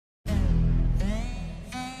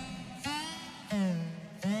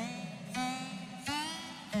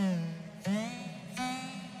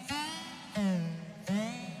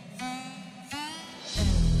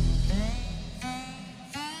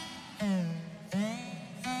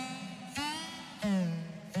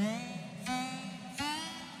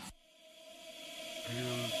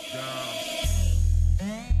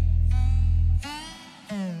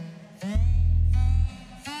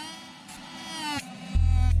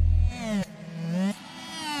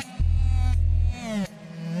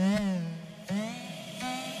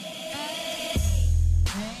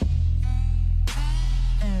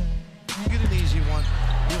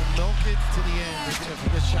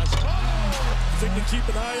thing to keep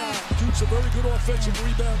an eye on. Duke's a very good offensive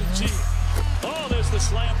rebounding team. Oh, there's the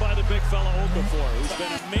slam by the big fella Okafor, who's been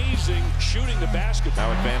amazing shooting the basketball.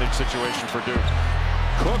 Now advantage situation for Duke.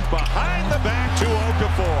 Cook behind the back to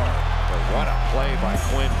Okafor. But what a play by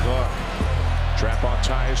Quinn Cook. Trap on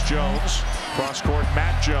Tyus Jones. Cross court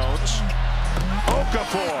Matt Jones.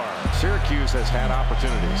 Okafor. Syracuse has had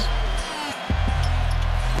opportunities.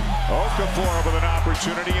 Okafor with an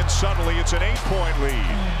opportunity, and suddenly it's an 8-point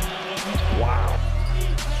lead. Wow.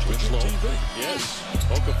 Winslow. Yes.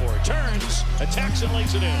 Okafor turns, attacks, and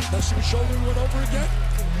lays it in. That's his shoulder went over again.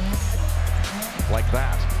 Like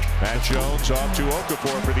that. Matt Jones off to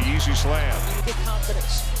Okafor for the easy slam. Good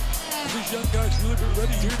confidence. These young guys really been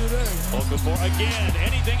ready here today. Okafor again,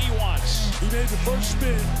 anything he wants. He made the first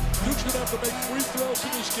spin. Duke's going to have to make 3 throws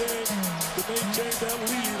in this game to maintain that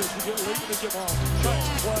lead as we get late in the give off.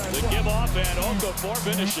 The give off, and Okafor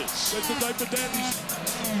finishes. That's the type of dandies.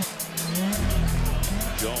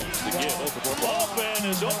 Jones, the give, Okafor. Open,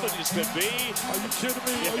 as open as could be. Are you kidding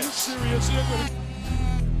me? Yes. Are you serious?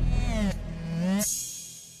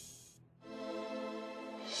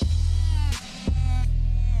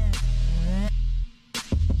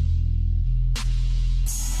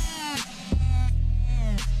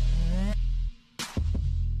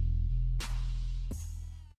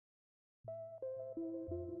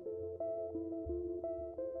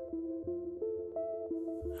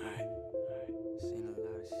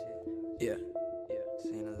 Yeah.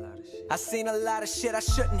 I seen a lot of shit I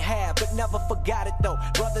shouldn't have, but never forgot it though.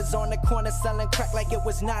 Brothers on the corner selling crack like it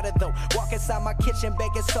was not a though. Walk inside my kitchen,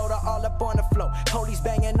 baking soda all up on the floor. Police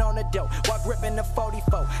banging on the door while gripping the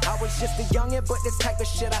 44. I was just a youngin', but this type of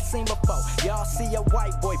shit I seen before. Y'all see a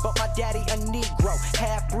white boy, but my daddy a Negro.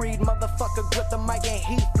 Half-breed motherfucker grip the mic and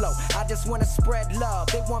he flow. I just wanna spread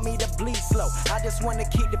love, they want me to bleed slow. I just wanna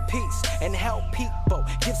keep the peace and help people.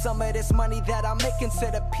 Give some of this money that I'm making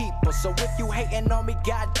to the people. So if you hating on me,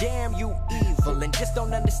 goddamn you evil. And just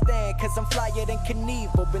don't understand, cause I'm flyer than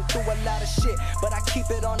Knievel. Been through a lot of shit, but I keep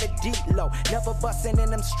it on the deep low. Never bustin' in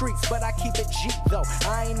them streets, but I keep it G though.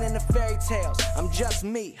 I ain't in the fairy tales, I'm just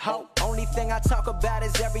me, ho. Only thing I talk about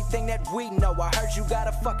is everything that we know. I heard you got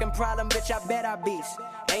a fucking problem, bitch, I bet I beast.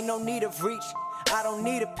 Ain't no need of reach, I don't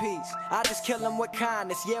need a piece. I just kill them with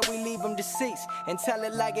kindness, yeah, we leave them deceased. And tell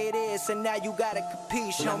it like it is, so now you gotta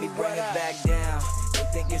compete. Show me what up. Back down.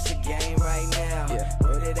 They think it's a game right now, yeah,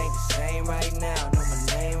 but it ain't the same right now. Know my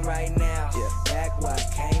name right now, yeah, back where I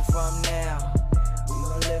came from now. We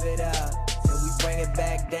gon' live it up till we bring it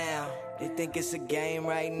back down. They think it's a game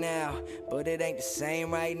right now, but it ain't the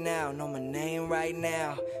same right now. Know my name right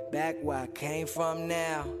now, back where I came from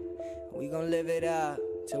now. We gon' live it up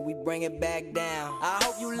till we bring it back down. I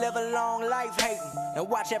hope you live a long life hating and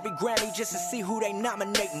watch every Grammy just to see who they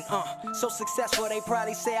nominating. So successful they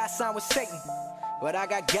probably say I signed with Satan. But I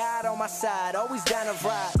got God on my side, always down to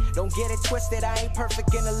ride. Don't get it twisted, I ain't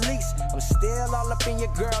perfect in the least. I'm still all up in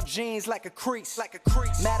your girl jeans like a crease.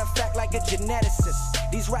 Matter of fact, like a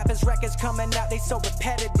geneticist. These rappers' records coming out, they so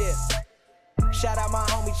repetitive. Shout out my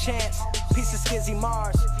homie Chance, piece of Skizzy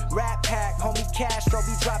Mars. Rap Pack, homie Castro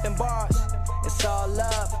be dropping bars. It's all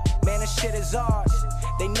love, man, this shit is ours.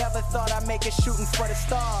 They never thought I'd make it shooting for the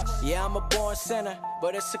stars. Yeah, I'm a born sinner,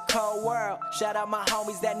 but it's a cold world. Shout out my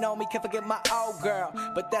homies that know me, can't forget my old girl.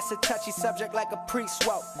 But that's a touchy subject like a priest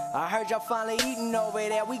woke. I heard y'all finally eating over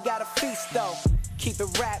there, we got a feast though. Keep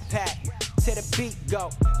it Rap Pack, till the beat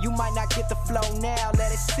go. You might not get the flow now,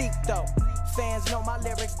 let it seep though. Fans know my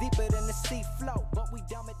lyrics deeper than the sea flow, but we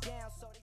dumb it down.